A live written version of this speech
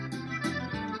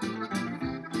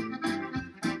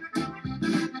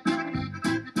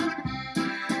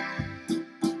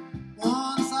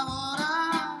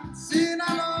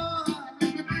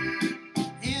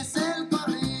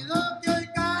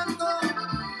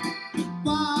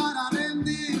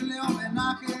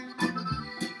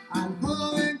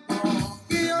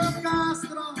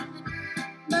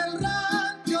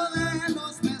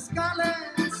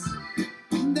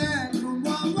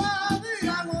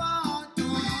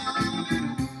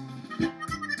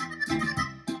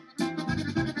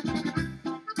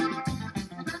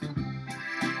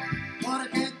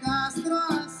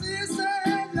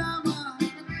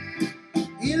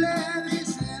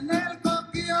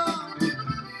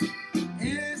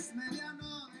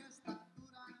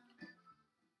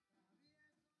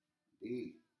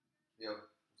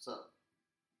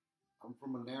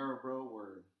from an era, bro,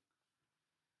 where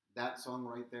that song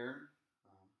right there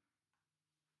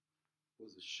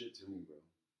was a shit to me, bro.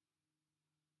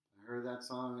 I heard that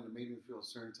song and it made me feel a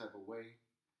certain type of way.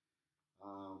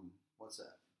 What's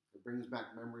that? It brings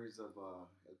back memories of El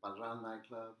Parral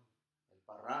nightclub.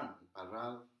 El Parral. El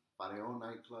Parral, Faraón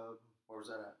nightclub. Where was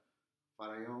that at?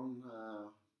 Faraón,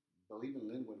 believe in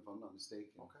Linwood, if I'm not mistaken.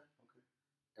 Okay.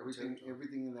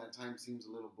 Everything in that time seems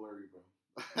a little blurry, bro.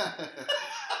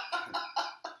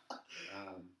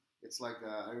 It's like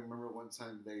I remember one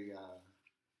time they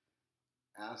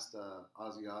asked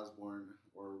Ozzy Osbourne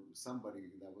or somebody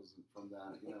that was from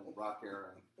that rock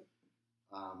era,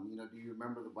 do you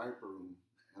remember the Viper Room?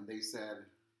 And they said,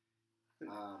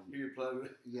 You plug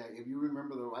it. yeah, if you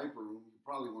remember the Viper Room, you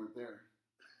probably weren't there.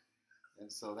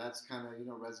 And so that's kind of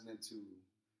resonant to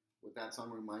what that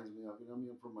song reminds me of.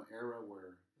 From an era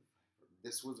where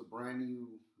this was a brand new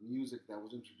music that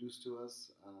was introduced to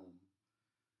us,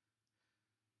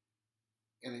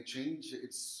 and it changed.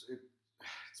 It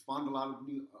spawned a lot of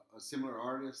new, similar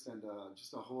artists, and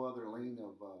just a whole other lane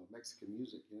of Mexican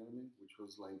music. You know what I mean? Which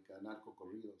was like narco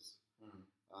corridos.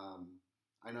 Mm-hmm.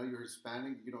 I know you're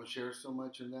Hispanic. You don't share so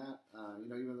much in that.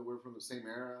 Even though we're from the same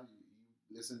era,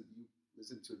 you listen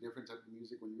to a different type of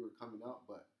music when you were coming up,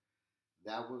 but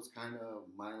that was kind of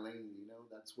my lane.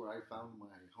 That's where I found my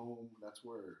home. That's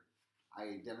where I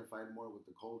identified more with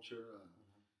the culture.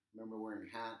 Remember wearing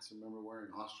hats. Remember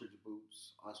wearing ostrich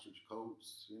boots, ostrich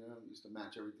coats. Used to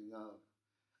match everything up.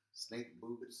 Snake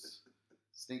boots,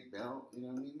 snake belt. You know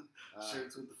what I mean?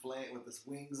 Shirts with the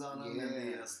wings on them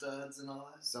and the studs and all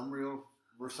that. Some real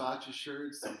Versace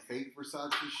shirts, some fake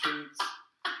Versace shirts.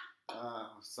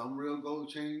 Some real gold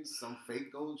chains, some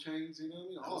fake gold chains. You know what I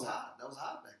mean? That was hot. That was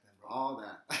hot back then, bro. All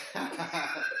that.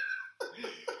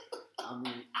 I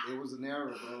mean, it was an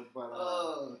era, bro. But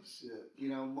oh shit.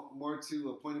 More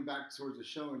to pointing back towards the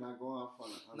show and not go off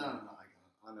on I got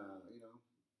it.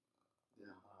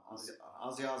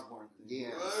 Ozzy Osbourne thing.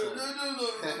 Yeah.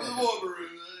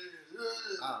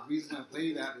 Reason I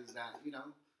play that is that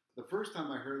the first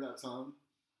time I heard that song,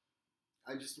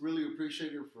 I just really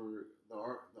appreciate it for the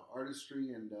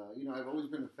artistry, and I've always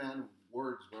been a fan of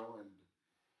words, bro, and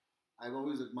I've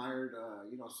always admired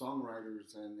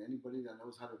songwriters and anybody that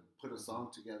knows how to put a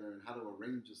song together and how to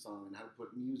arrange a song and how to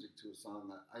put music to a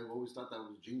song. I've always thought that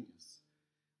was genius,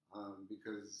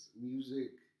 because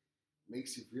music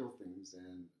makes you feel things,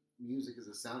 and music is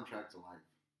a soundtrack to life.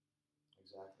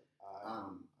 Exactly. I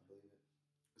believe it.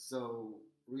 So,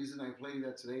 reason I play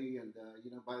that today, and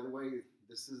by the way,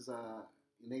 this is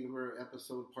Enabler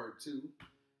episode part 2.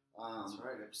 That's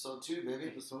right, episode 2, baby.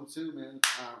 Episode 2, man.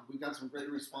 We got some great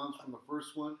response from the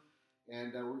first one,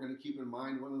 and we're going to keep in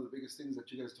mind one of the biggest things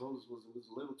that you guys told us was it was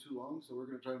a little too long, so we're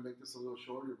going to try to make this a little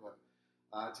shorter.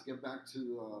 But to get back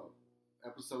to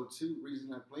episode 2,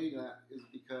 reason I played that is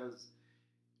because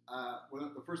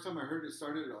when the first time I heard it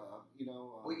started,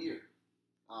 what year?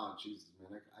 Oh Jesus,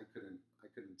 man, I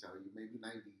couldn't tell you. Maybe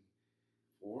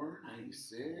 94,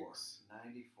 96.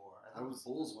 94. I was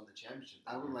Bulls won the championship.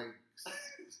 I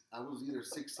was either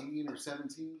 16 or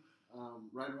 17,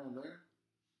 right around there.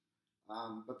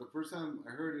 But the first time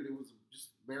I heard it, it was just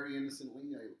very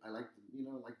innocently. I liked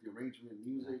the arrangement and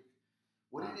music.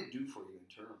 What did it do for you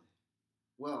internally?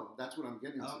 Well, that's what I'm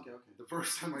getting to. Okay. The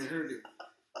first time I heard it,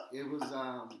 it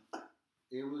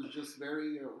was just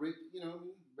very,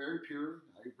 very pure.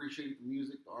 I appreciated the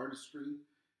music, the artistry.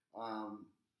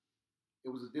 It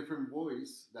was a different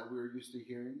voice that we were used to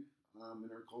hearing in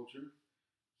our culture.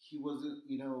 He wasn't,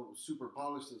 super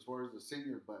polished as far as the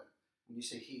singer, but when you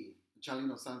say he,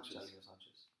 Chalino Sanchez.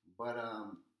 But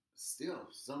still,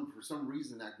 for some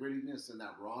reason, that grittiness and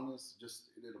that rawness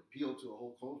it appealed to a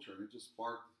whole culture, and it just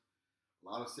sparked a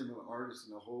lot of similar artists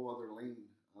in a whole other lane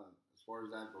as far as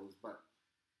that goes. But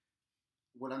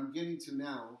what I'm getting to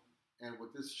now, and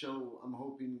with this show, I'm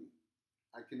hoping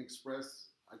I can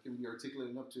be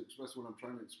articulate enough to express what I'm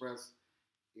trying to express,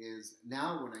 is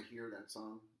now when I hear that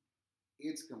song,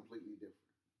 it's completely different.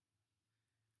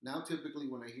 Now, typically,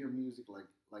 when I hear music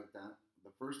like that,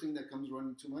 the first thing that comes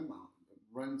running to my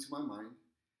mind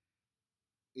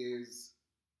is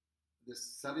this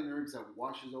sudden urge that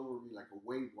washes over me like a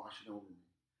wave washing over me.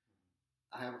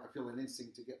 I feel an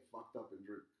instinct to get fucked up and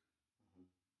drink,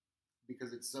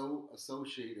 because it's so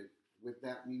associated with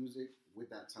that music, with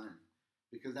that time.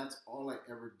 Because that's all I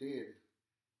ever did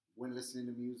when listening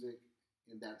to music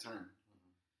in that time.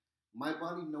 My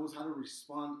body knows how to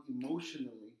respond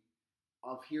emotionally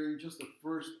of hearing just the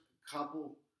first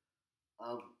couple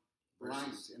of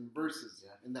lines and verses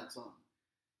in that song.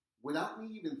 Without me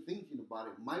even thinking about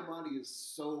it, my body is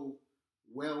so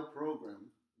well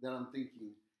programmed that I'm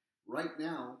thinking, Right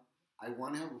now, I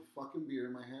want to have a fucking beer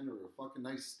in my hand or a fucking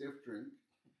nice stiff drink,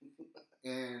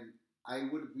 and I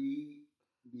would be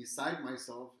beside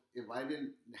myself if I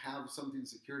didn't have something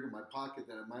secured in my pocket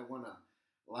that I might want to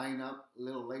line up a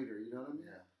little later. You know what I mean?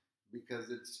 Yeah. Because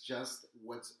it's just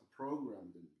what's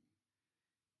programmed in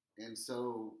me. And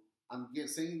so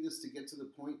saying this to get to the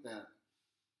point that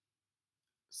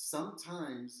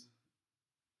sometimes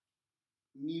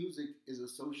music is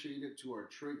associated to our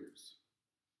triggers.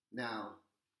 Now,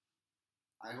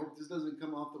 I hope this doesn't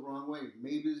come off the wrong way.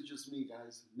 Maybe it's just me,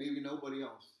 guys. Maybe nobody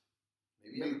else.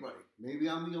 Maybe everybody. Maybe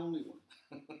I'm the only one.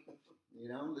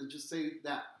 Let's just say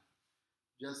that.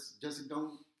 Just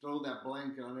don't throw that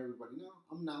blanket on everybody. No,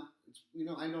 I'm not.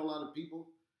 I know a lot of people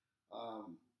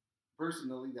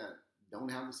personally that don't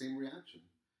have the same reaction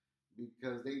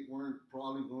because they weren't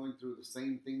probably going through the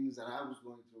same things that I was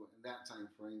going through in that time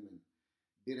frame and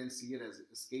didn't see it as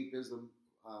escapism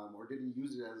or didn't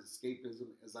use it as escapism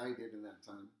as I did in that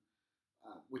time.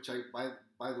 Which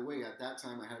by the way, at that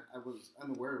time I was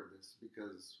unaware of this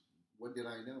because what did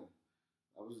I know?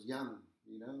 I was young,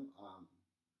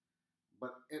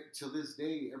 but to this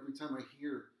day, every time I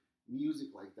hear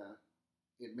music like that,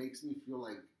 it makes me feel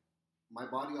like my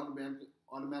body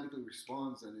automatically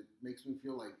responds, and it makes me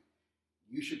feel like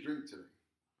you should drink today.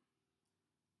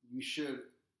 You should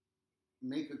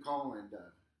make a call and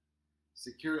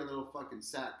secure a little fucking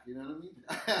sack. You know what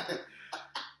I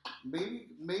mean?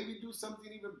 maybe do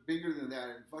something even bigger than that,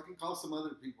 and fucking call some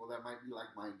other people that might be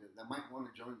like-minded, that might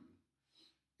want to join you.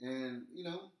 And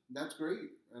that's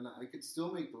great, and I could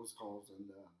still make those calls, and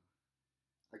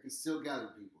I could still gather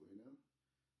people.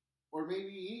 Or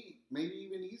maybe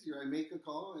even easier. I make a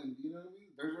call, and you know what I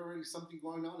mean. There's already something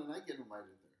going on, and I get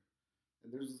invited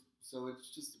there. And so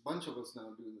it's just a bunch of us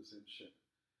now doing the same shit.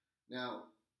 Now,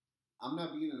 I'm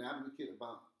not being an advocate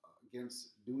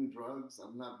against doing drugs.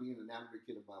 I'm not being an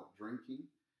advocate about drinking.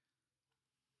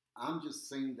 I'm just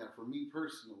saying that for me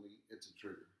personally, it's a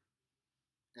trigger.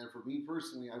 And for me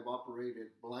personally, I've operated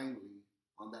blindly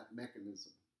on that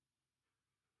mechanism.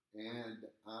 And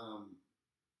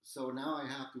so now I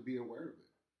have to be aware of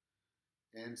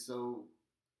it. And so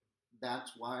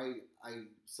that's why I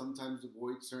sometimes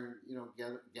avoid certain,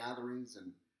 gatherings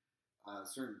and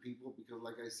certain people because,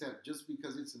 like I said, just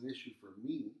because it's an issue for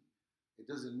me, it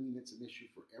doesn't mean it's an issue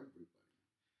for everybody.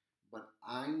 But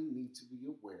I need to be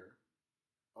aware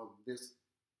of this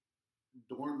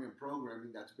dormant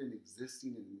programming that's been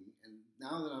existing in me. And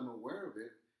now that I'm aware of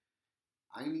it,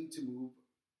 I need to move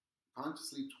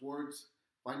consciously towards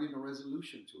finding a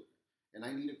resolution to it. And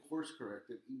I need to course correct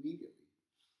it immediately.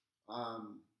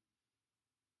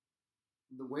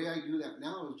 The way I do that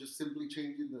now is just simply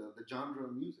changing the genre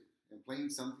of music and playing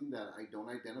something that I don't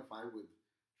identify with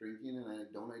drinking and I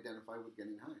don't identify with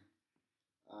getting high.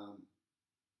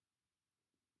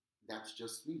 That's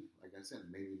just me. Like I said,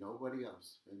 maybe nobody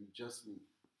else, maybe just me.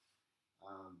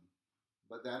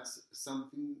 But that's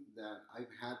something that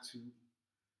I've had to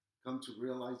come to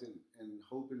realize and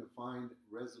hoping to find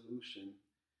resolution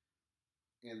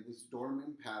in these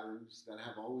dormant patterns that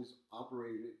have always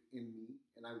operated in me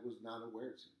and I was not aware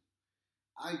to.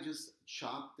 I just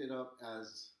chopped it up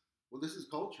as, well, this is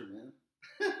culture, man.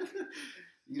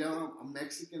 I'm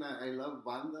Mexican. I love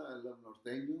banda. I love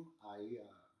norteño.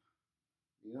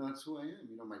 That's who I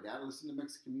am. My dad listened to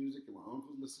Mexican music and my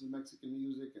uncles listened to Mexican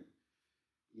music. And,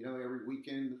 every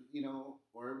weekend,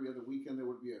 or every other weekend, there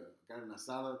would be a carne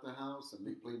asada at the house and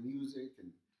they play music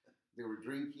and they were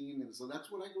drinking. And so that's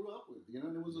what I grew up with,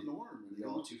 and it was a norm. And the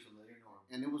all too familiar norm.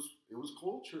 And it was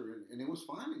culture and it was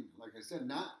fine. Like I said,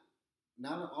 not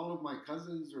all of my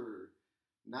cousins or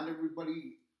not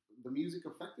everybody, the music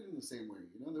affected in the same way.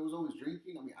 There was always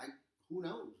drinking. I mean, who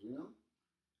knows,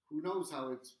 Who knows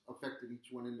how it's affected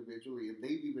each one individually, if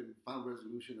they've even found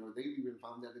resolution or they've even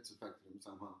found that it's affected them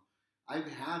somehow. I've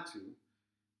had to,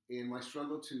 in my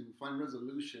struggle to find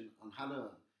resolution on how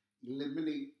to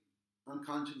eliminate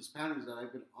unconscious patterns that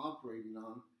I've been operating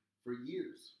on for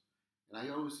years. And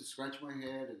I always just scratch my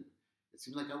head, and it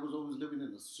seemed like I was always living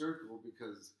in a circle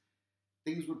because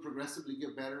things would progressively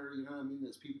get better,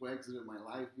 as people exited my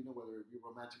life, whether it be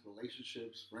romantic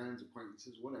relationships, friends,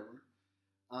 acquaintances, whatever.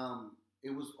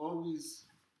 It was always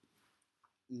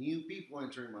new people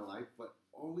entering my life, but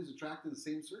always attracting the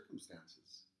same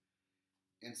circumstances.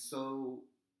 And so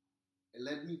it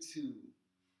led me to,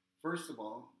 first of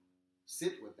all,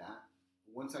 sit with that.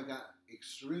 Once I got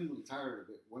extremely tired of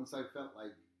it, once I felt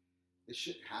like this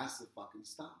shit has to fucking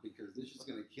stop because this is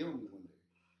going to kill me one day.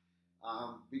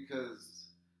 Because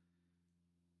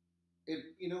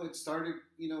it started,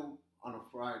 on a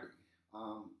Friday.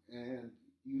 And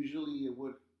usually it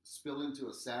would spill into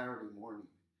a Saturday morning.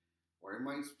 or it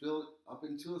might spill up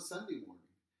into a Sunday morning.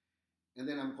 And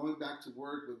then I'm going back to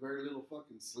work with very little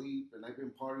fucking sleep, and I've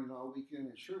been partying all weekend,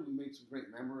 and sure, we made some great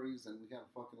memories, and we had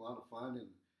a fucking lot of fun, and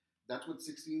that's what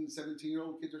 16,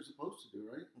 17-year-old kids are supposed to do,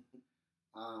 right?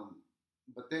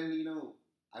 But then,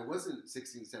 I wasn't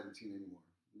 16, 17 anymore.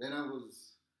 Then I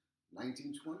was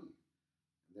 19, 20.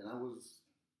 And then I was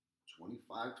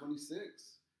 25,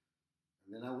 26.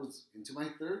 And then I was into my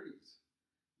 30s.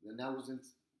 Then I was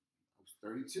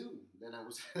 32. Then I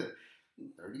was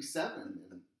 37.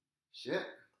 And shit,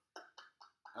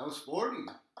 I was 40.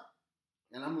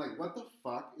 And I'm like, what the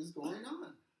fuck is going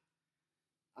on?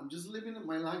 I'm just living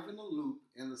my life in a loop,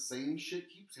 and the same shit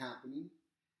keeps happening.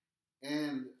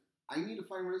 And I need to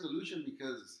find resolution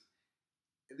because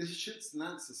this shit's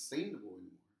not sustainable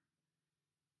anymore.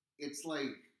 It's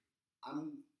like I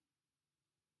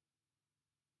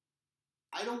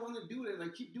don't want to do it, and I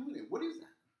keep doing it. What is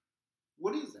that?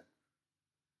 What is that?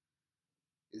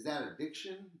 Is that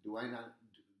addiction? Do I not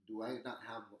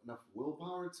have enough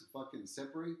willpower to fucking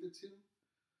separate the two?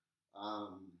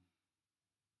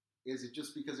 Is it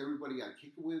just because everybody I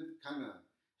kick it with kind of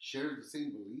shares the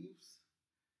same beliefs?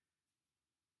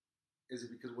 Is it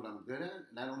because what I'm good at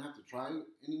and I don't have to try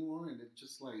anymore? And it's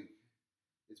just like,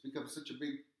 it's become such a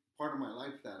big part of my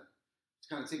life that it's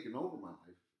kind of taken over my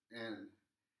life. And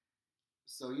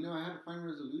so, I had to find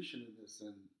resolution in this.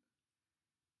 And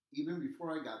even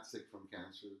before I got sick from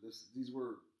cancer, these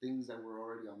were things that were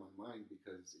already on my mind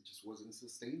because it just wasn't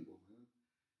sustainable, man.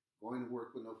 Going to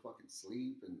work with no fucking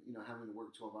sleep and, having to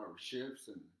work 12-hour shifts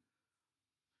and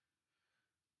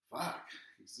fuck,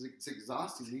 it's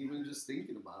exhausting even just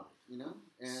thinking about it,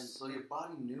 And so your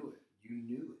body knew it. You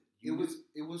knew it.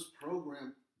 It was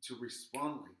programmed to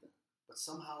respond like that. But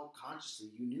somehow consciously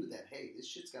you knew that, hey, this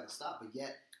shit's got to stop. But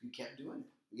yet you kept doing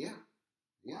it. Yeah.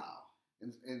 Wow.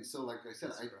 And so, like I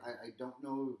said, I don't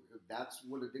know if that's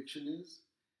what addiction is.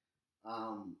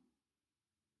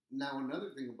 Now,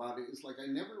 another thing about it is, like, I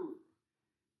never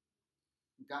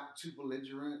got too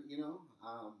belligerent,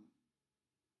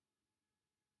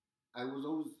 I was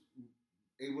always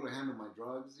able to handle my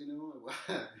drugs,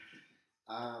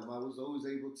 I was always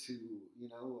able to,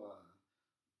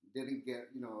 didn't get,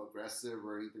 aggressive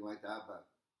or anything like that. But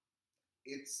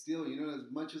it's still, as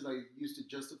much as I used to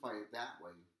justify it that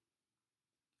way,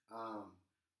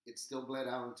 it still bled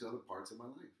out into other parts of my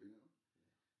life,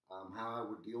 how I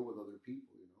would deal with other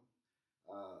people,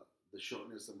 the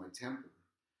shortness of my temper,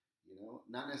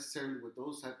 not necessarily with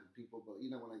those type of people, but,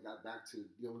 when I got back to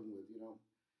dealing with,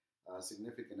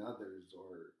 significant others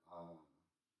or,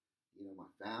 my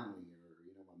family or,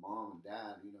 my mom and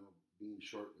dad, being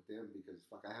short with them because,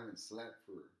 fuck, I haven't slept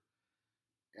for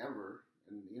ever.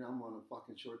 And, I'm on a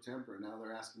fucking short temper, and now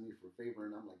they're asking me for a favor,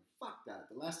 and I'm like, fuck that.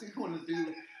 The last thing I want to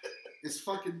do is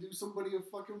fucking do somebody a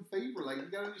fucking favor. Like, you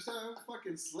gotta understand, I haven't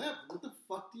fucking slept. What the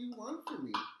fuck do you want from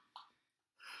me?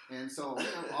 And so,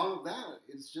 all of that,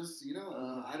 it's just,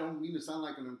 I don't mean to sound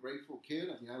like an ungrateful kid.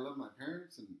 I mean, I love my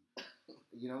parents, and,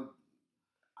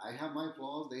 I have my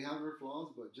flaws, they have their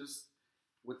flaws, but just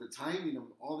with the timing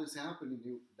of all this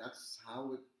happening, that's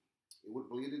how it would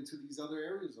bleed into these other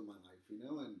areas of my life,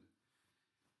 and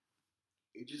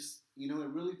it just, it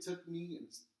really took me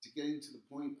to getting to the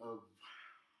point of,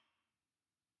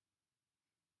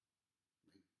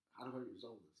 like, how do I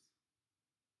resolve this?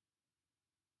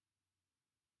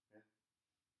 Yeah.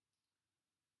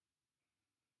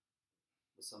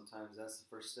 But sometimes that's the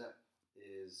first step,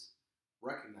 is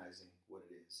recognizing what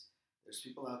it is. There's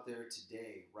people out there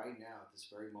today, right now, at this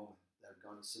very moment, that have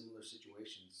gone to similar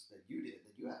situations that you did,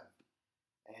 that you have.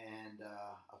 And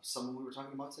someone we were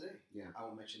talking about today. Yeah. I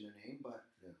won't mention their name, but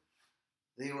yeah.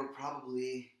 They were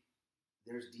probably,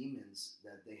 there's demons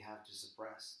that they have to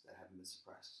suppress that haven't been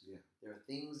suppressed. Yeah. There are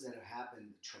things that have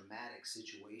happened, traumatic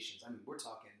situations. I mean, we're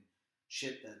talking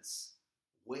shit that's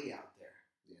way out there.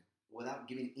 Yeah. Without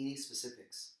giving any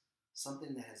specifics.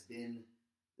 Something that has been,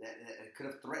 that could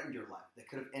have threatened your life, that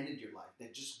could have ended your life,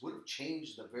 that just would have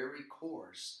changed the very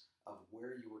course of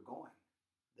where you were going.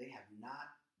 They have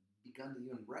not begun to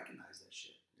even recognize that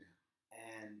shit. Yeah.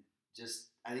 And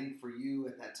just, I think for you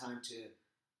at that time to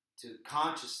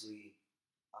consciously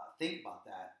think about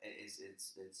that it's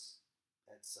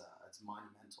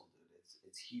monumental, dude.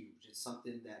 It's huge. It's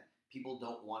something that people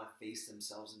don't want to face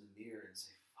themselves in the mirror and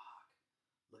say, "Fuck,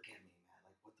 look at me, man.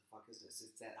 Like, what the fuck is this?"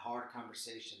 It's that hard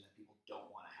conversation that people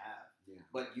don't want to have. Yeah.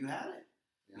 But you had it.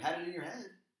 Yeah. You had it in your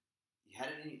head. You had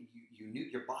it in you knew,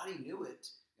 your body knew it.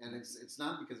 And it's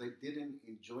not because I didn't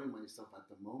enjoy myself at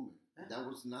the moment. Yeah. That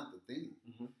was not the thing.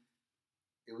 Mm-hmm.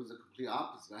 It was the complete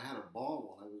opposite. I had a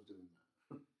ball while I was doing that.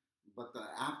 But the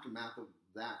aftermath of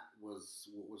that was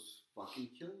what was fucking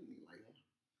killing me. Like,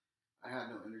 I had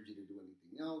no energy to do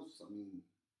anything else. I mean,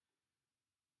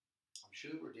 I'm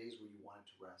sure there were days where you wanted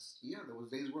to rest. yeah, there was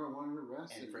days where I wanted to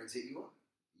rest. And friends hit you up.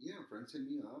 Yeah, friends hit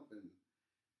me up. And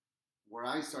where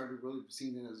I started really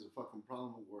seeing it as a fucking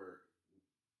problem where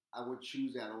I would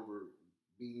choose that over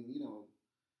being,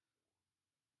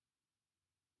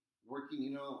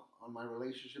 working, on my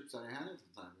relationships that I had at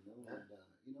the time, Yeah.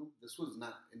 and, this was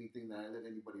not anything that I let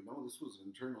anybody know. This was an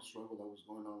internal struggle that was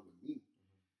going on with me.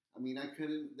 I mean,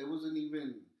 there wasn't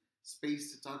even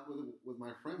space to talk with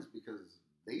my friends because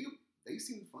they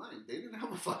seemed fine. They didn't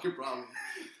have a fucking problem.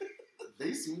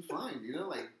 They seemed fine,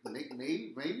 like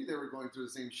maybe they were going through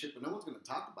the same shit, but no one's going to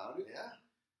talk about it. Yeah.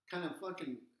 Kind of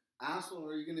fucking asshole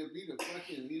are you going to be to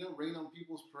fucking, rain on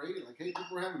people's parade? Like, hey,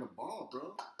 people are having a ball,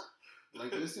 bro.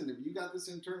 Like, listen, if you got this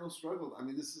internal struggle, I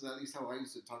mean, this is at least how I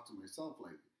used to talk to myself.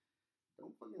 Like,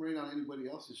 don't fucking rain on anybody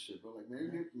else's shit, bro. Like,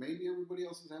 maybe everybody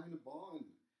else is having a ball, and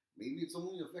maybe it's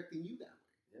only affecting you that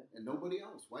way, and nobody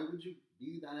else. Why would you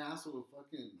be that asshole to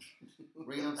fucking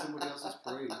rain on somebody else's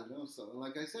parade? So,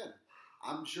 like I said,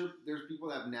 I'm sure there's people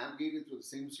that have navigated through the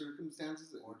same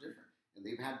circumstances Or different. and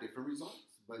they've had different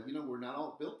results. But we're not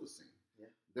all built the same. Yeah.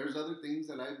 There's other things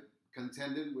that I've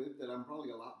contended with that I'm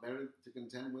probably a lot better to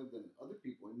contend with than other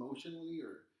people, emotionally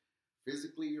or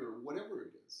physically or whatever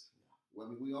it is. Yeah. Well, I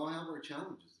mean, we all have our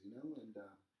challenges, and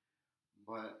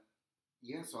but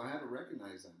yeah, so I had to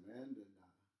recognize that, man, and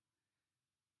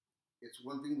it's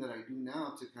one thing that I do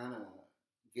now to kind of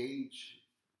gauge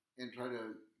and try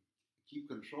to keep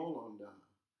control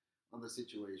on the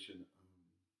situation.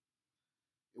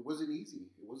 It wasn't easy.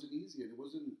 It wasn't easy, and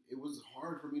it was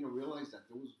hard for me to realize that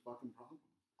there was a fucking problem.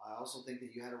 I also think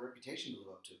that you had a reputation to live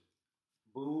up to.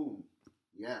 Boom.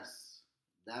 Yes.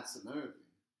 That's another thing.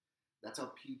 That's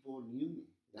how people knew me.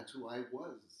 That's who I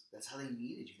was. That's how they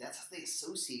needed you. That's how they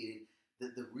associated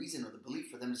the reason or the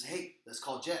belief for them to say, hey, let's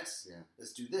call Jess. Yeah.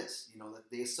 Let's do this. That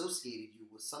they associated you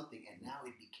with something, and now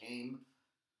it became,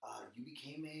 you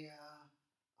became a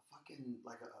fucking,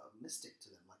 like a mystic to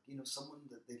them. Like, someone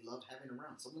that they loved having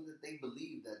around. Someone that they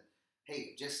believed that,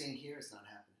 hey, if Jess ain't here, it's not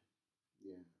happening.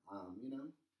 Yeah.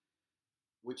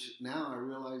 Which now I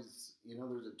realize,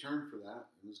 there's a term for that,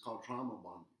 and it's called trauma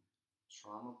bonding.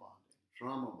 Trauma bonding.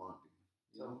 Trauma bonding.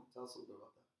 Tell us a little bit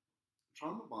about that.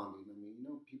 Trauma bonding. I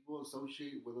mean, people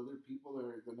associate with other people that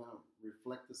are going to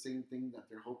reflect the same thing that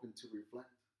they're hoping to reflect.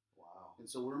 Wow. And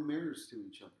so we're mirrors to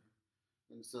each other.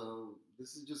 And so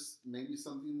this is just maybe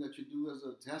something that you do as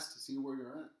a test to see where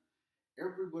you're at.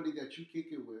 Everybody that you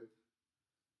kick it with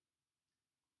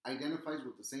identifies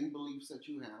with the same beliefs that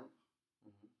you have,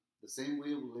 the same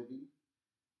way of living,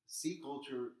 see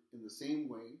culture in the same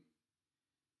way,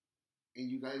 and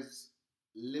you guys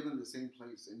live in the same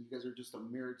place, and you guys are just a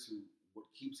mirror to what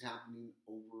keeps happening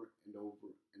over and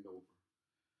over and over.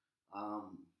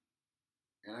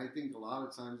 And I think a lot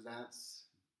of times that's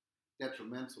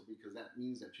detrimental because that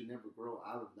means that you never grow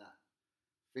out of that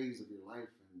phase of your life.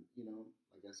 And,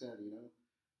 like I said,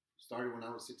 started when I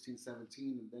was 16,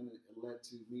 17, and then it led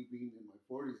to me being in my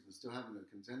 40s and still having to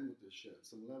contend with this shit at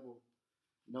some level,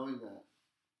 knowing that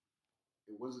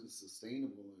it wasn't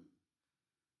sustainable, and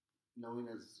knowing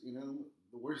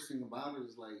the worst thing about it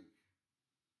is, like,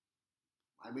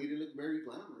 I made it look very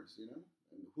glamorous, and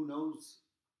who knows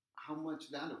how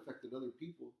much that affected other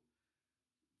people,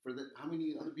 how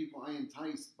many other people I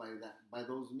enticed by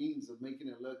those means of making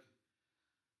it look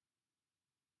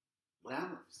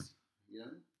glamorous,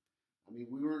 I mean,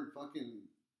 we weren't fucking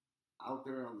out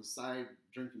there on the side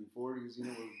drinking 40s,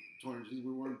 with torn jeans.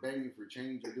 We weren't begging for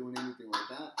change or doing anything like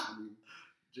that. I mean,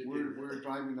 we're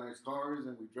driving nice cars,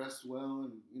 and we dressed well,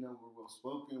 and, we're well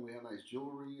spoken. We had nice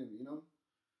jewelry, and,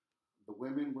 the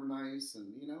women were nice,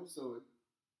 and, so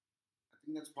I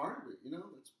think that's part of it,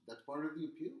 that's part of the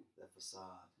appeal. That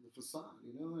facade. The facade,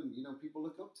 and, people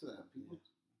look up to that. People,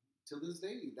 till this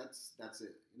day, that's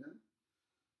it,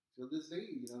 Till this day,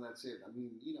 that's it. I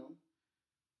mean,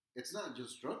 it's not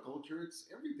just drug culture, it's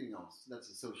everything else that's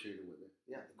associated with it.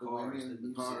 Yeah, the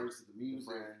cars, the music,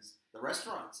 the friends, the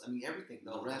restaurants. I mean, everything.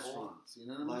 The restaurants, you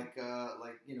know what I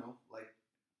mean?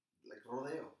 Like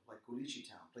Rodeo, like Culichi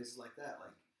Town, places like that.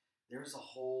 Like, there's a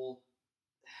whole.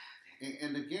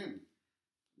 And again,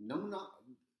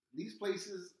 these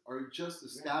places are just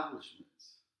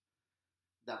establishments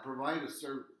that provide a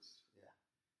service. Yeah.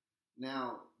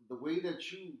 Now, the way that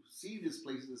you see these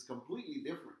places is completely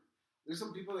different. There's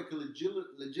some people that could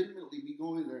legitimately be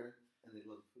going there and they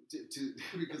love food to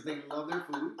because they love their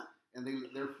food, and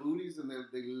they're foodies, and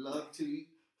they love to eat,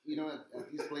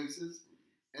 at these places.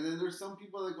 And then there's some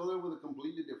people that go there with a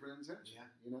completely different intention.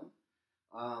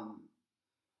 Yeah.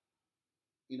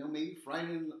 maybe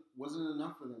Friday wasn't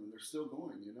enough for them, and they're still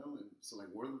going, and so like,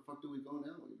 where the fuck do we go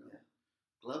now, Yeah.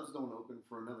 Clubs don't open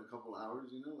for another couple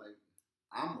hours, like,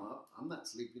 I'm up, I'm not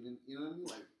sleeping in, you know what I mean,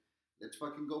 like, let's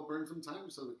fucking go burn some time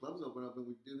so the clubs open up and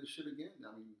we do this shit again.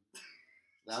 I mean,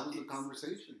 that was the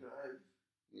conversation,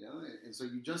 and so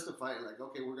you justify it like,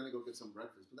 okay, we're gonna go get some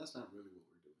breakfast, but that's not really what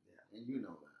we're doing, and you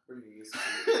know that. We're gonna get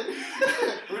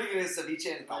ceviche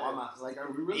and caguamas. Like,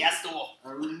 are we really? Yes,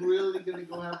 Are we really gonna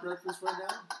go have breakfast right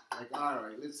now? Like, all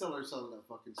right, let's tell ourselves that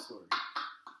fucking story.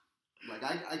 Like,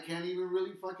 I can't even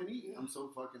really fucking eat. I'm so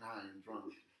fucking high and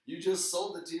drunk. You just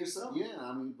sold it to yourself. Yeah,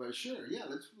 I mean, but sure, yeah,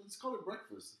 let's call it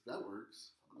breakfast. That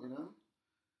works,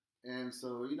 And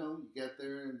so, you get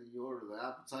there and then you order the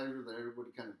appetizer that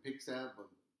everybody kind of picks at, but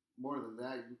more than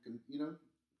that, you can,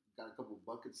 got a couple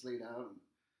buckets laid out and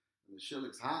the shit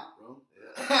looks hot, bro.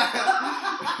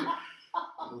 Yeah.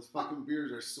 Those fucking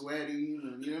beers are sweating,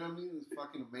 and you know what I mean? It's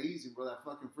fucking amazing, bro. That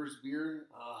fucking first beer.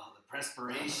 Oh, the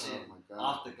perspiration. Oh, my God.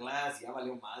 Off the glass. Ya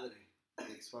valió madre.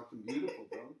 It's fucking beautiful,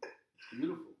 bro. It's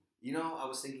beautiful. I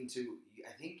was thinking too,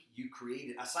 I think you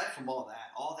created, aside from all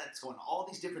that's going on, all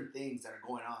these different things that are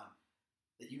going on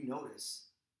that you notice,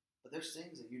 but there's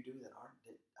things that you do that I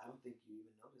don't think you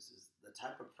even notice, is the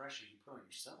type of pressure you put on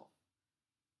yourself.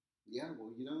 Yeah, well,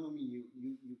 I mean,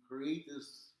 you create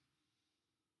this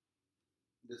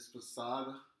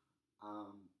facade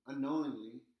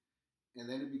unknowingly, and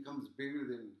then it becomes bigger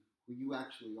than who you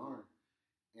actually are.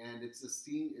 And it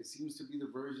seems to be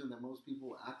the version that most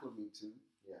people acclimate to.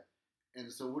 Yeah.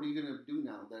 And so what are you going to do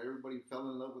now that everybody fell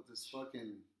in love with this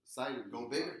fucking side of you? Go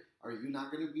bigger. Are you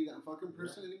not going to be that fucking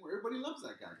person anymore? Everybody loves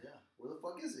that guy. Yeah. Where the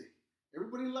fuck is he?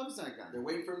 Everybody loves that guy. They're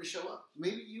waiting for him to show up.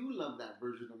 Maybe you love that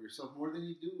version of yourself more than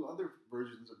you do other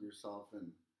versions of yourself.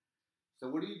 And so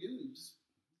what do? You just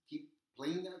keep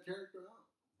playing that character out,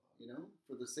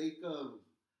 for the sake of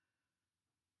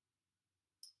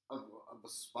a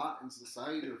spot in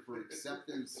society or for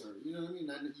acceptance, or you know what I mean.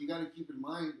 And you got to keep in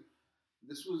mind,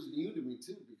 this was new to me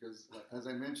too, because as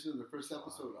I mentioned in the first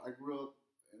episode, I grew up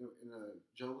in a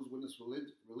Jehovah's Witness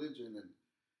religion, and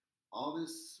all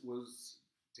this was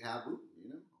taboo.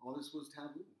 All this was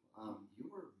taboo. You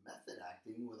were method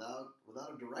acting without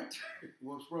a director.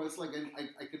 Well, bro, it's like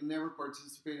I could never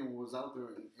participate in what was out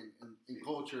there in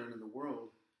culture and in the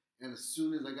world. And as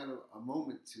soon as I got a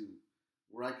moment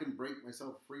where I can break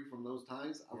myself free from those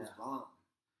ties, I was gone.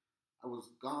 I was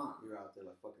gone. You were out there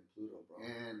like fucking Pluto, bro.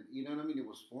 And you know what I mean? It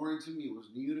was foreign to me. It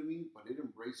was new to me, but it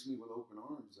embraced me with open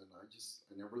arms. And I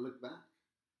never looked back.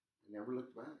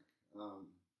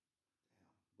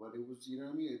 But it was, you know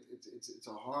what I mean? It's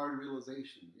a hard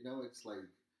realization. It's like,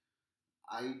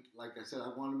 like I said, I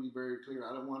want to be very clear.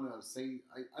 I don't want to say,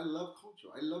 I love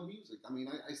culture. I love music. I mean,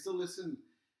 I still listen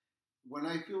when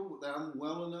I feel that I'm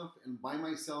well enough and by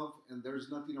myself and there's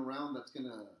nothing around that's going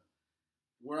to,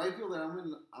 where I feel that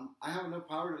I have enough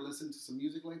power to listen to some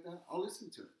music like that, I'll listen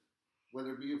to it.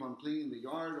 Whether it be if I'm cleaning the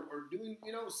yard or doing,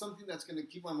 something that's going to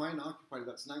keep my mind occupied,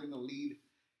 that's not going to lead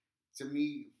to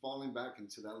me falling back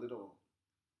into that little,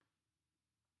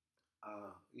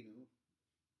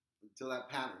 into that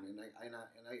pattern, and I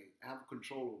have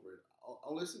control over it.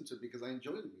 I'll listen to it because I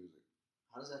enjoy the music.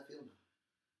 How does that feel now?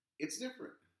 It's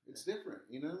different. It's different.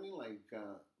 You know what I mean? Like,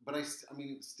 but I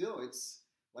mean, still, it's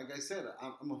like I said.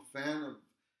 I'm a fan of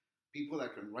people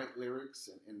that can write lyrics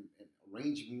and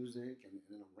arrange music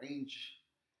and arrange.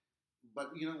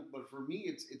 But but for me,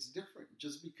 it's different.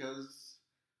 Just because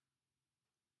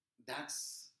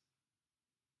that's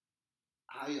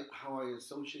how I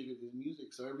associated the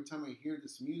music. So every time I hear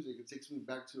this music, it takes me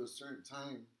back to a certain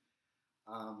time.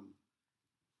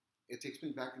 It takes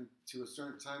me back to a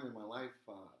certain time in my life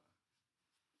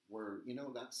where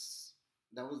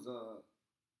that was a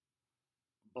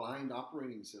blind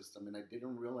operating system, and I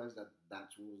didn't realize that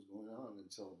that's what was going on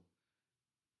until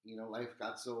life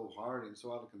got so hard and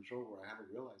so out of control where I had to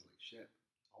realize, like, shit,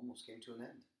 almost came to an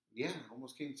end. Yeah,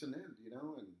 almost came to an end. And I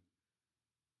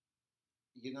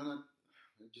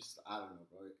don't know,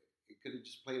 bro. It could have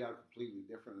just played out completely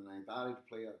different, and I thought it'd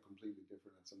play out completely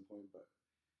different at some point, but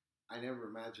I never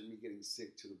imagined me getting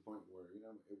sick to the point where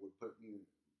it would put me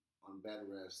on bed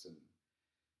rest, and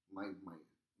my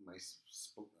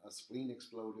spleen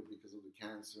exploded because of the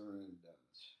cancer, and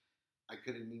I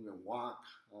couldn't even walk.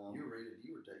 You were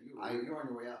on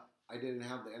your way out. I didn't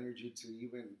have the energy to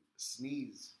even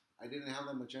sneeze. I didn't have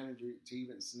that much energy to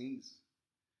even sneeze.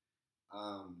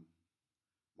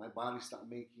 My body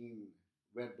stopped making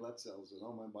red blood cells, and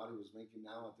all my body was making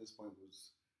now at this point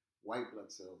was white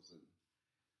blood cells. And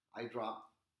I dropped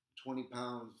 20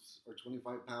 pounds or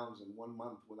 25 pounds in 1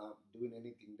 month without doing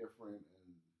anything different,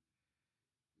 and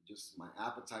just my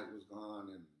appetite was gone,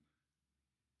 and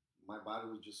my body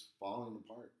was just falling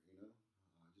apart.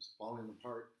 Just falling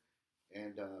apart,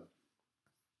 and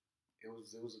it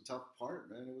was a tough part,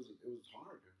 man. It was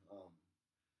hard,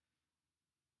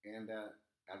 and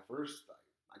at first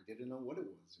I didn't know what it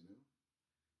was.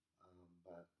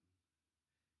 But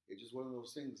it's just one of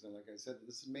those things. And like I said,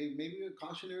 this is maybe a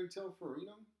cautionary tale for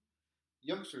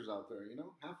youngsters out there.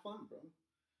 Have fun, bro.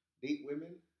 Date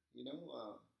women.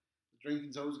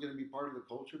 Drinking's always going to be part of the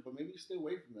culture, but maybe stay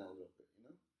away from that a little bit.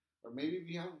 Or maybe if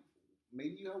you have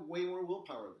way more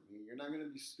willpower than me. You're not going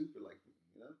to be stupid like me.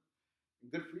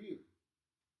 And good for you.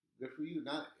 Good for you.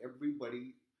 Not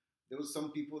everybody. There was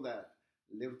some people that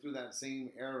lived through that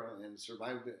same era and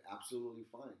survived it absolutely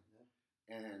fine.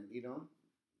 Yeah. And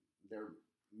they're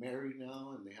married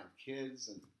now and they have kids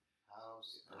and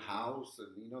a house,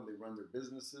 and they run their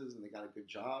businesses and they got a good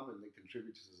job and they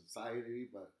contribute to society.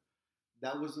 But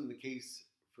that wasn't the case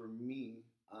for me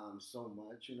so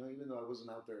much. Even though I wasn't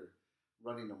out there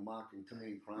running amok and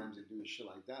committing crimes and doing shit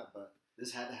like that, but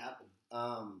this had to happen.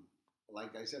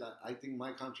 Like I said, I think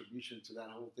my contribution to that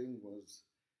whole thing was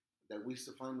that we used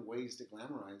to find ways to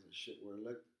glamorize the shit where it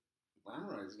looked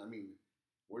glamorized. And I mean,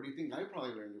 where do you think I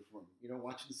probably learned it from?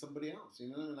 Watching somebody else.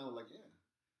 And I was like, yeah,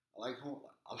 I like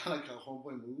how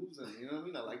Homeboy moves,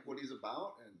 and I like what he's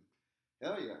about, and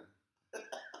hell yeah,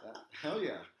 hell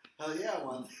yeah. Hell yeah,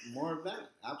 one. More of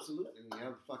that, absolutely. And you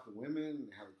have fucking women, and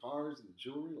you have cars and the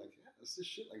jewelry. Like, yeah, that's this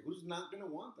shit. Like, who's not gonna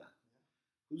want that?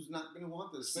 Who's not gonna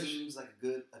want this? Seems like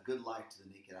a good life to the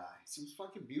naked eye. It seems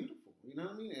fucking beautiful. You know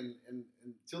what I mean? And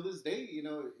till this day,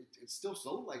 it's still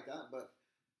sold like that, but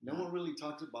no one really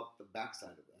talks about the backside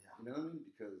of that. Yeah. You know what I mean?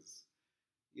 Because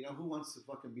who wants to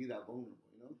fucking be that vulnerable?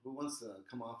 Who wants to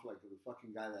come off like the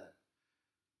fucking guy that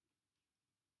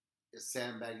is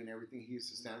sandbagging everything he used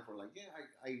to stand for? Like, yeah,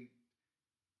 I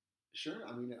sure.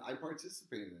 I mean, I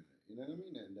participated in it. You know what I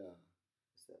mean? And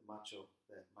it's that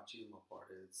machismo part.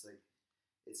 It's like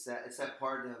it's that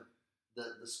part of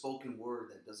the spoken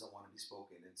word that doesn't want to be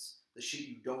spoken. It's the shit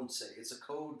you don't say. It's a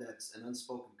code that's an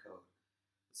unspoken code.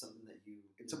 It's something that you.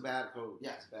 It's a bad code.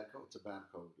 Yeah, it's a bad code. It's a bad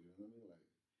code. You know what I mean? Like,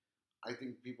 I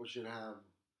think people should have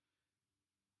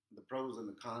the pros and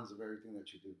the cons of everything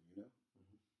that you do. If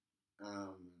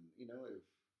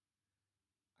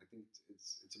I think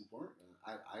it's important.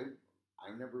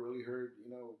 I've never really heard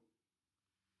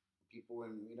people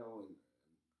and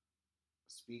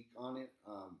speak on it.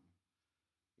 I'm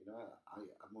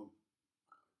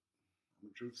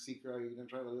a truth seeker. I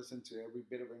try to listen to every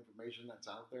bit of information that's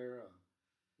out there.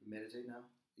 You meditate now?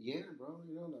 Yeah, bro.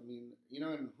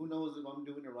 And who knows if I'm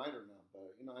doing it right or not?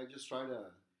 But I just try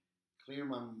to clear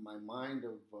my mind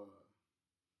of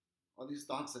all these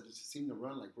thoughts that just seem to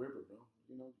run like river, bro.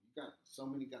 You got so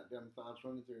many goddamn thoughts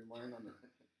running through your mind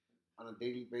on a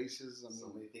daily basis.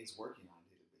 So many things working on a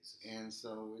daily basis. And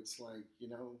so it's like,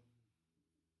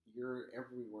 you're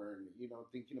everywhere and,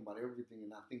 thinking about everything and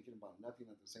not thinking about nothing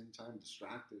at the same time,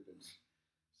 distracted. And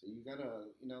so you gotta,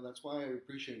 that's why I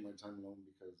appreciate my time alone,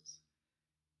 because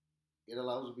it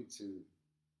allows me to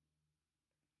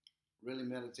really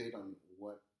meditate on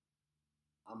what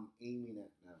I'm aiming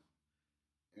at now.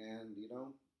 And,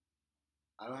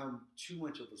 I don't have too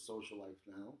much of a social life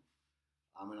now.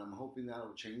 I'm hoping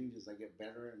that'll change as I get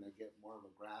better and I get more of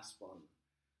a grasp on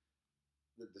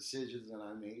the decisions that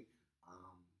I make.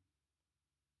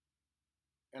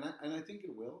 And I think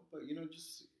it will. But,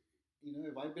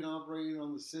 if I've been operating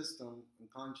on the system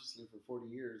unconsciously for 40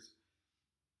 years,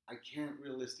 I can't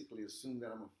realistically assume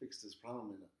that I'm going to fix this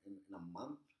problem in a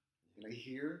month, in a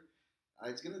year.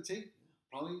 It's going to take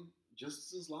probably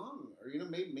just as long. Or,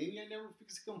 maybe I never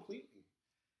fix it completely.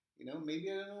 Maybe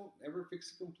I don't ever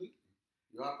fix it completely.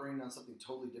 You're operating on something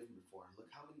totally different before. And look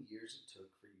how many years it took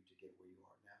for you to get where you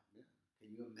are now. Yeah.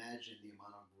 Can you imagine the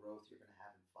amount of growth you're going to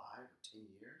have in 5 or 10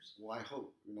 years? Well, I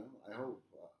hope,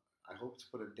 I hope to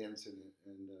put a dent in it.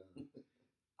 And,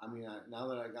 now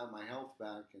that I got my health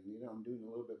back and, I'm doing a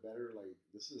little bit better, like,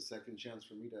 this is a second chance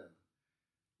for me to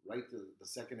write the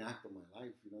second act of my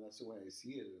life. That's the way I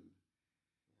see it. And,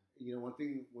 one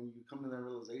thing, when you come to that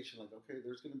realization, like, okay,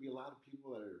 there's going to be a lot of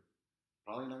people that are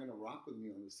probably not going to rock with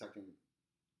me on the second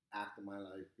act of my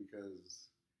life because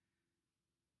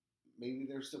maybe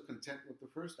they're still content with the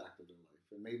first act of their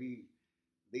life. And maybe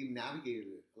they navigated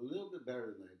it a little bit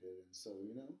better than I did. And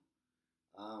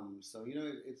so,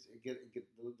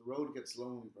 the road gets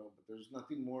lonely, bro, but there's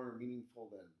nothing more meaningful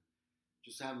than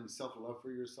just having self-love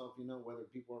for yourself, whether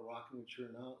people are rocking with you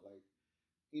or not. Like,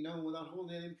 without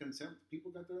holding any contempt,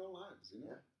 people got their own lives,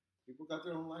 Yeah. People got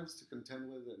their own lives to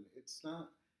contend with, and it's not,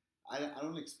 I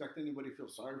don't expect anybody to feel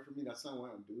sorry for me. That's not why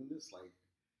I'm doing this. Like,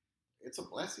 it's a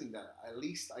blessing that at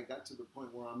least I got to the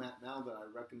point where I'm at now, that I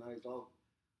recognized all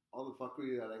the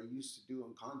fuckery that I used to do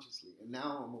unconsciously, and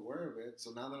now I'm aware of it.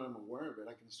 So now that I'm aware of it,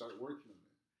 I can start working on it.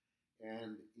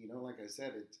 And like I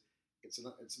said, it's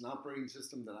an operating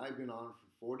system that I've been on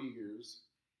for 40 years,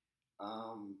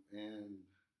 and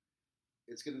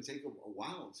it's going to take a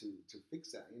while to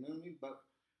fix that. You know what I mean? But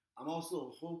I'm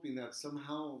also hoping that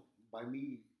somehow by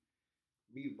me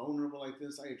being vulnerable like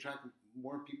this, I attract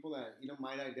more people that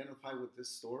might identify with this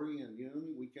story, and what I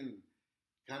mean, we can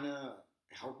kind of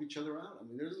help each other out. I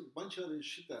mean, there's a bunch of other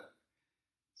shit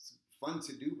that's fun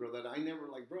to do, bro. That I never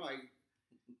like, bro.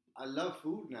 I love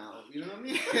food now. You know what I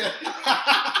mean?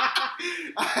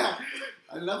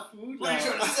 I love food. What are you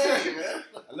trying to say, man?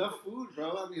 I love food,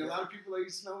 bro. I mean, a lot of people that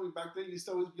used to know me back then used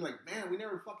to always be like, "Man, we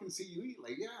never fucking see you eat."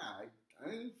 Like, yeah, I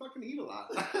didn't fucking eat a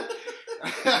lot.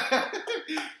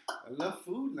 I love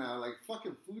food now. Like,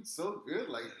 fucking food's so good.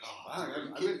 Like,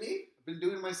 I've been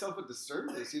doing myself a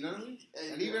disservice. You know what I mean?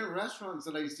 And even restaurants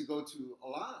that I used to go to a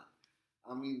lot.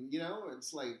 I mean,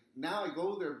 it's like now I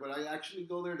go there, but I actually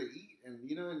go there to eat, and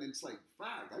and it's like,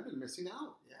 fuck, I've been missing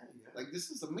out. Yeah. Like,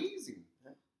 this is amazing.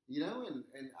 Yeah.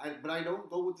 But I don't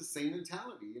go with the same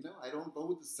mentality. I don't go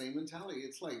with the same mentality.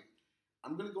 It's like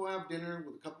I'm gonna go have dinner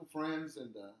with a couple friends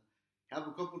and have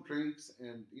a couple drinks,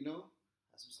 and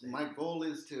my goal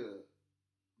is to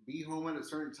be home at a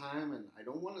certain time, and I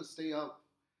don't want to stay up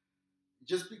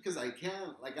just because I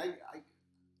can. Like I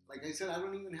said, I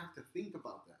don't even have to think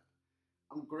about that.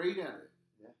 I'm great at it.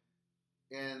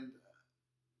 Yeah. And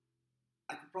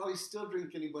I could probably still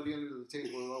drink anybody under the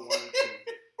table if I wanted to.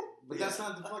 But that's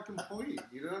not the fucking point.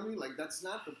 You know what I mean? Like, that's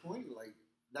not the point. Like,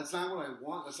 that's not what I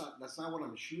want. That's not what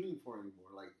I'm shooting for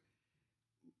anymore. Like,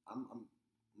 I'm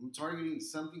targeting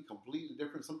something completely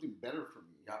different, something better for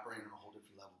me. You're operating on a whole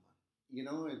different level,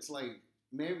 man. It's like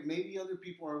maybe other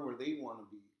people are where they want to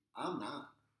be. I'm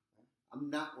not. I'm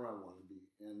not where I want to be.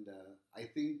 And I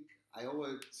think I owe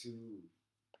it to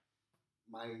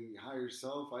my higher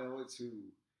self. I owe it to,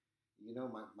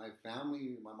 my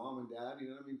family, my mom and dad, you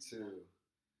know what I mean? To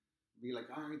be like,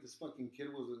 all right, this fucking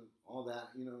kid wasn't all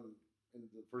that, in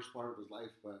the first part of his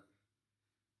life, but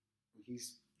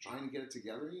he's trying to get it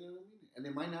together, you know what I mean? And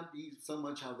it might not be so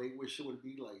much how they wish it would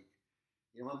be. Like,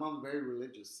 my mom's very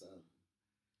religious.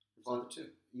 Your father too.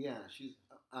 Yeah, she's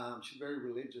very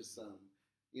religious.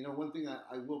 One thing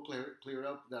I will clear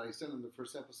up that I said in the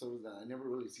first episode is that I never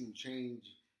really seen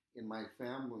change in my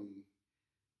family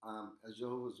as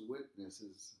Jehovah's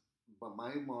Witnesses, but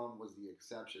my mom was the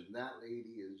exception. That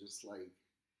lady is just like,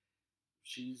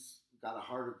 she's got a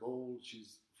heart of gold.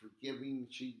 She's forgiving.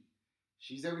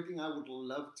 She's everything I would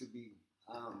love to be.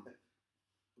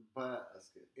 But That's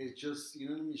good. it's just, you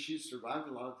know what I mean? She survived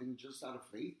a lot of things just out of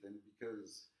faith, and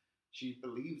because she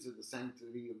believes in the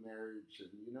sanctity of marriage, and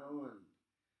and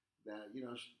that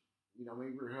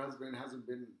maybe her husband hasn't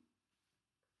been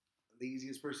the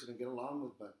easiest person to get along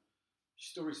with, but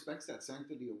she still respects that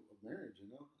sanctity of marriage.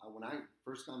 When I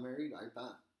first got married, I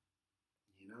thought,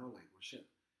 like, well, shit,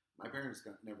 my parents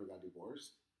never got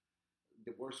divorced.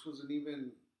 Divorce wasn't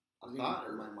even a thought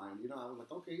in my mind. I was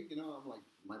like, okay, I'm like,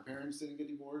 my parents didn't get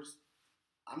divorced.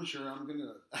 I'm sure I'm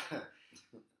gonna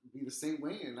be the same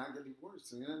way and not get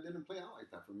divorced. And it didn't play out like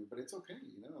that for me, but it's okay.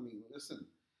 I mean, listen,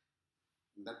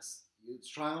 it's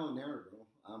trial and error,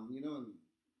 bro. And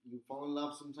you fall in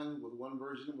love sometimes with one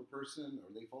version of a person,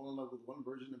 or they fall in love with one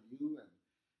version of you, and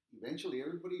eventually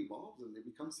everybody evolves and they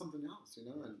become something else,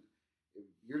 And if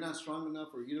you're not strong enough,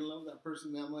 or you don't love that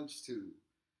person that much to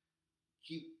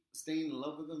keep staying in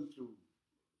love with them through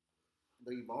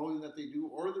the evolving that they do,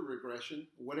 or the regression,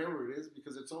 whatever it is,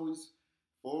 because it's always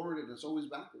forward and it's always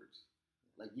backwards.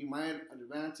 Like, you might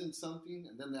advance in something,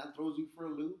 and then that throws you for a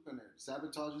loop, and it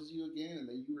sabotages you again, and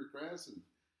then you regress. And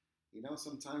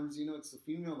sometimes it's the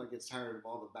female that gets tired of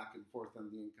all the back and forth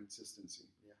and the inconsistency.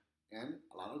 Yeah. And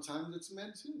a lot of times it's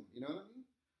men too. You know what I mean?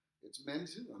 It's men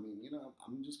too. I mean,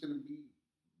 I'm just gonna be,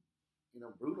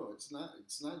 brutal. It's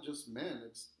not just men.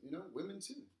 It's women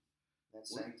too. That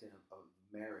sanctity of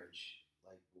marriage,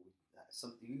 like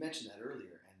something you mentioned that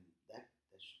earlier, and that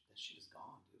shit is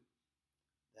gone, dude.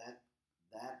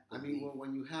 That I mean, well,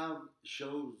 when you have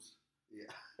shows,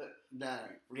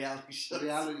 that reality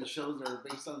shows that are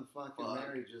based on fucking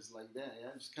marriages like that,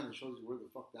 it just kind of shows you where the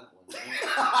fuck that went. Right?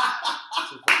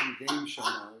 It's a fucking game show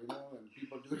now, and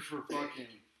people do it for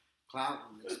fucking clout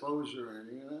and exposure, and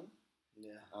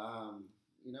yeah,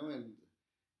 and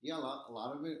yeah, a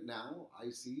lot of it now I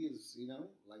see is,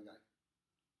 like,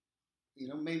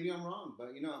 maybe I'm wrong, but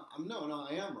I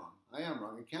am wrong. I am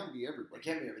wrong. It can't be everybody. It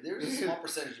can't be everybody. There's a small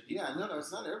percentage of people. Yeah, no,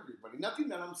 it's not everybody. Nothing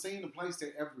that I'm saying applies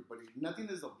to everybody. Nothing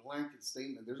is a blanket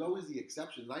statement. There's always the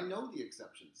exceptions. I know the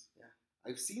exceptions. Yeah.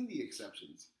 I've seen the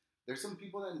exceptions. There's some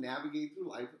people that navigate through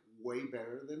life way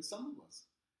better than some of us.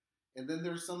 And then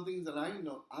there's some things that I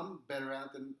know I'm better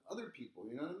at than other people,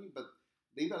 you know what I mean? But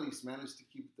they've at least managed to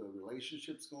keep the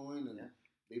relationships going, and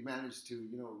they've managed to,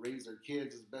 raise their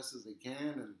kids as best as they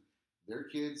can, and their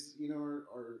kids,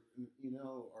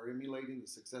 are emulating the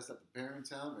success that the parents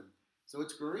have, and so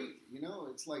it's great.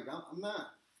 It's like I'm not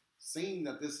saying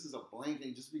that this is a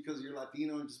blanket just because you're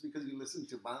Latino and just because you listen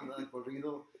to banda and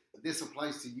corrido, this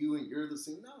applies to you and you're the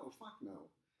same. No, fuck no.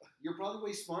 You're probably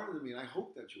way smarter than me, and I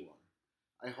hope that you are.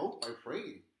 I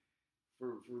pray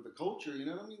for the culture. You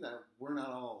know what I mean? That we're not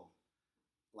all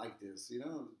like this.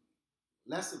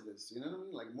 Less of this. You know what I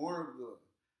mean? Like more of the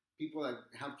people that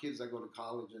have kids that go to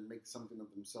college and make something of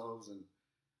themselves and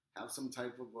have some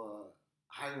type of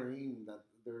higher aim that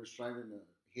they're striving to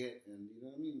hit, and you know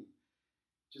what I mean?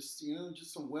 Just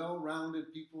some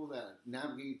well-rounded people that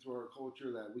navigate through our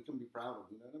culture that we can be proud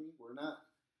of. You know what I mean?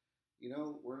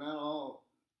 We're not all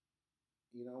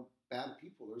bad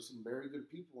people. There's some very good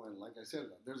people, and like I said,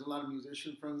 there's a lot of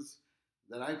musician friends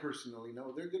that I personally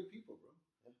know. They're good people,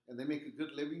 bro, and they make a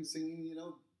good living singing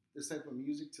this type of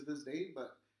music to this day,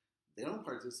 but they don't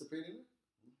participate in it.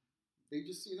 They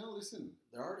just, listen.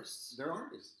 They're artists. They're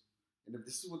artists. And if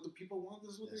this is what the people want,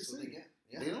 this is what they say. They get.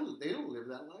 Yeah. They don't live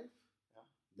that life. Yeah.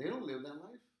 They don't live that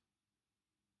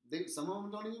life. Some of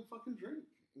them don't even fucking drink.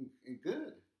 And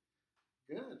good.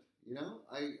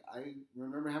 I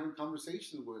remember having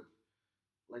conversations with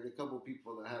like a couple of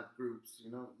people that have groups,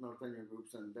 Norteño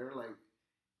groups, and they're like,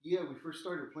 yeah, we first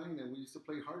started playing and we used to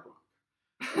play hard rock.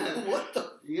 What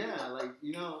the? Yeah, like,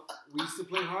 we used to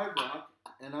play hard rock,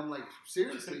 and I'm like,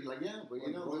 seriously, like, yeah, but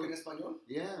rock en español?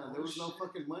 Yeah, there was no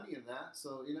fucking money in that,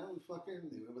 so, we fucking...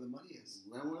 They went where the money is.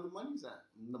 Went where the money's at.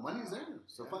 And the money's there,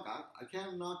 so fuck, I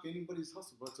can't knock anybody's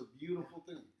hustle, but it's a beautiful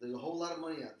thing. There's a whole lot of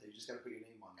money out there, you just gotta put your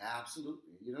name on it.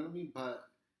 Absolutely, you know what I mean? But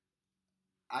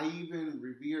I even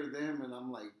revere them, and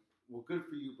I'm like, well, good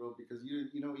for you, bro, because,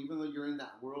 even though you're in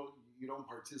that world, you don't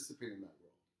participate in that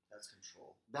world. That's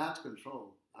control. That's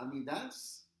control. I mean,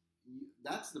 that's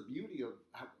the beauty of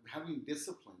having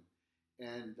discipline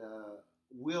and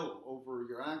will over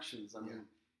your actions. I mean,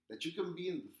 that you can be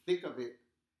in the thick of it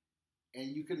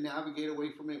and you can navigate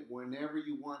away from it whenever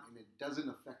you want and it doesn't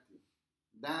affect you.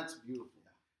 That's beautiful.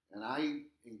 Yeah. And I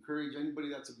encourage anybody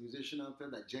that's a musician out there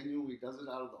that genuinely does it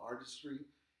out of the artistry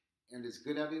and is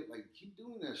good at it, like, keep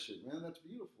doing that shit, man. That's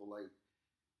beautiful. Like,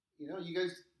 you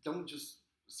guys don't just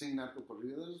sing narco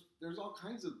corrido. There's all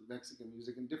kinds of Mexican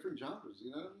music in different genres,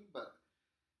 you know what I mean? But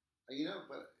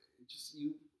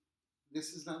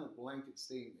this is not a blanket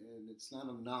statement, and it's not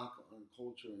a knock on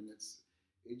culture, and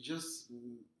it just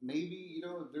maybe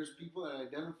if there's people that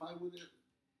identify with it,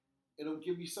 it'll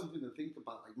give you something to think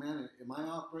about. Like, man, am I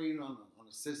operating on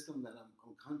a system that I'm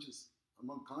unconscious of?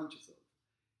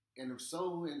 And if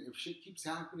so, and if shit keeps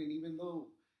happening, even though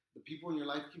the people in your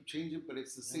life keep changing, but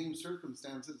it's the same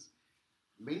circumstances.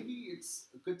 Maybe it's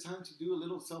a good time to do a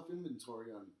little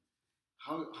self-inventory on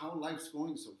how life's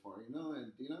going so far,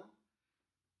 and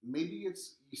maybe you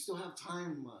still have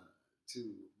time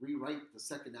to rewrite the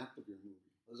second act of your movie.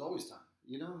 There's always time.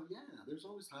 There's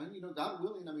always time. God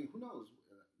willing. I mean, who knows?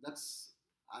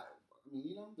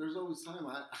 There's always time.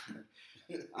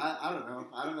 I don't know.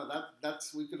 I don't know.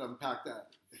 That's we could unpack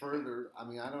that further. I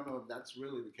mean, I don't know if that's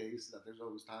really the case that there's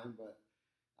always time, but.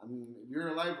 I mean, if you're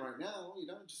alive right now,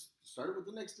 just start with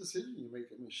the next decision you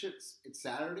make. I mean, shit, it's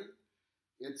Saturday.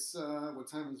 It's, what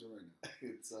time is it right now?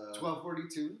 It's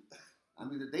 12:42. I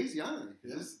mean, the day's young.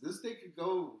 Yeah. This day could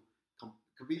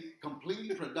be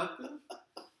completely productive,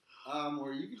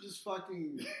 or you could just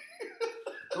fucking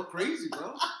go crazy,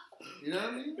 bro. You know what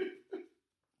I mean?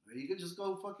 Or you could just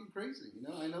go fucking crazy.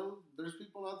 I know there's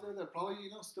people out there that probably,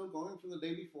 still going from the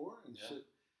day before and shit.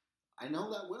 I know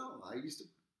that well. I used to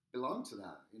belong to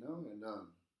that, and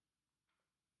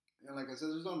like I said,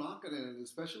 there's no knock on it,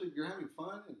 especially if you're having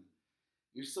fun and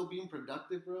you're still being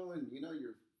productive, bro, and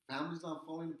your family's not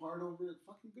falling apart over it.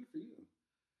 Fucking good for you.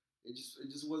 It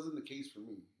just wasn't the case for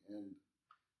me, and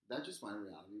that's just my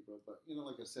reality, bro. But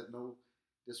like I said, no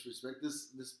disrespect.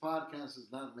 This podcast is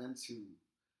not meant to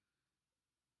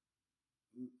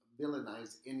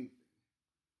villainize anything.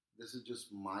 This is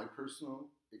just my personal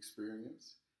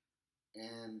experience,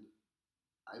 and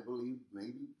I believe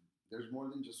maybe there's more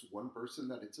than just one person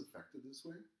that it's affected this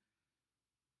way.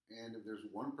 And if there's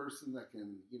one person that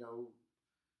can,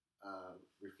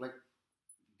 reflect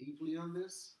deeply on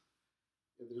this,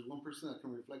 if there's one person that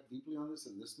can reflect deeply on this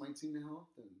and this might seem to help,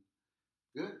 then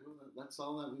Good. Well, that's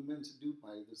all that we meant to do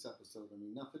by this episode. I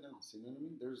mean, nothing else. You know what I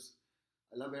mean?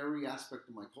 I love every aspect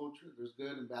of my culture. There's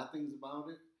good and bad things about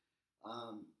it.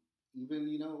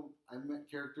 Even, I've met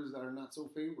characters that are not so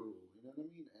favorable. You know what I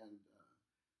mean? And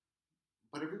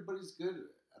but everybody's good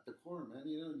at the core, man.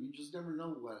 You just never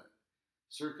know what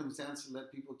circumstances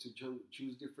led people to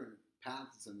choose different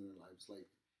paths in their lives. Like,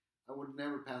 I would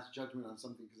never pass judgment on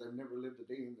something because I've never lived a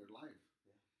day in their life.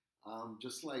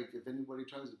 Just like if anybody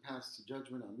tries to pass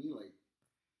judgment on me, like,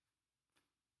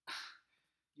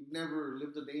 you've never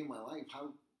lived a day in my life.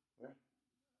 How? Yeah.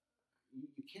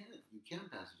 You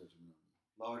can't pass judgment on me.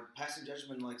 Lord, passing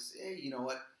judgment, like, hey, you know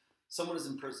what? Someone is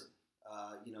in prison.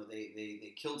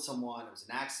 They killed someone. It was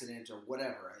an accident or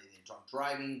whatever. Drunk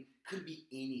driving. Could be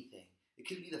anything. It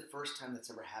could be the first time that's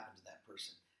ever happened to that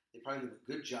person. They probably live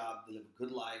a good job. They live a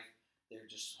good life. They're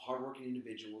just hardworking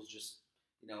individuals. Just,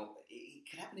 it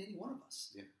could happen to any one of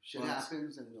us. Yeah, shit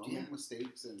happens, and we make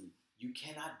mistakes, and you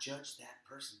cannot judge that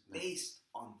person based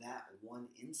on that one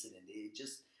incident.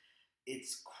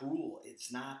 It's cruel.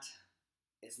 It's not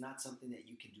something that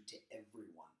you can do to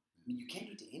everyone. I mean, you can't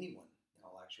do it to anyone in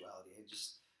all actuality.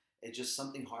 It's just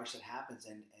something harsh that happens,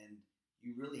 and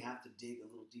you really have to dig a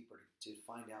little deeper to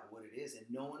find out what it is. And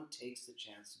no one takes the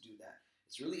chance to do that.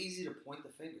 It's really easy to point the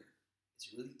finger.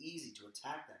 It's really easy to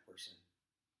attack that person,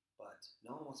 but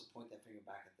no one wants to point that finger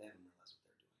back at them and realize what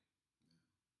they're doing.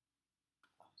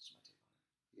 That's my take on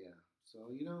it. Yeah.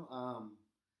 So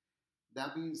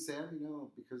that being said,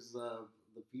 because the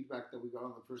feedback that we got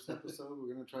on the first episode,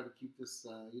 we're gonna try to keep this,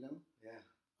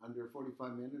 under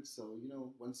 45 minutes. So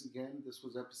once again, this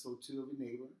was episode 2 of A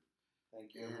Neighbor.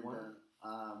 Thank you, everyone.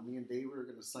 Me and Dave are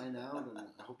gonna sign out, and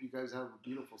I hope you guys have a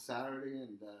beautiful Saturday,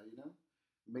 and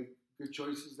make good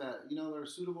choices that are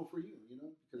suitable for you.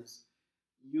 Because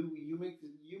you make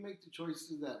the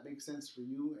choices that make sense for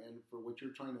you and for what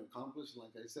you're trying to accomplish.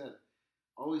 Like I said,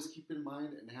 always keep in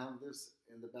mind and have this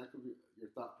in the back of your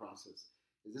thought process.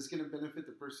 Is this going to benefit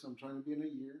the person I'm trying to be in a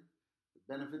year?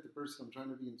 Benefit the person I'm trying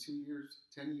to be in 2 years,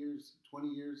 10 years, 20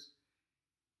 years?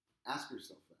 Ask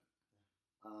yourself that.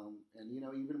 And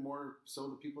even more so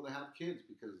the people that have kids,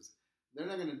 because they're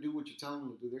not going to do what you tell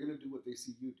them to do. They're going to do what they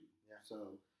see you do. Yeah.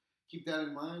 So keep that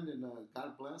in mind, and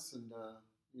God bless, and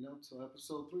till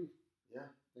episode 3. Yeah.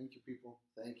 Thank you, people.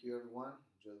 Thank you, everyone.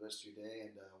 Enjoy the rest of your day,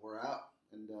 and we're out.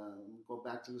 And go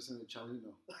back to listening to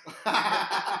Chalino.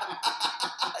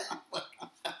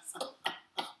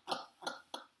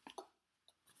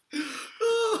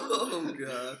 Oh,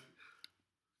 God.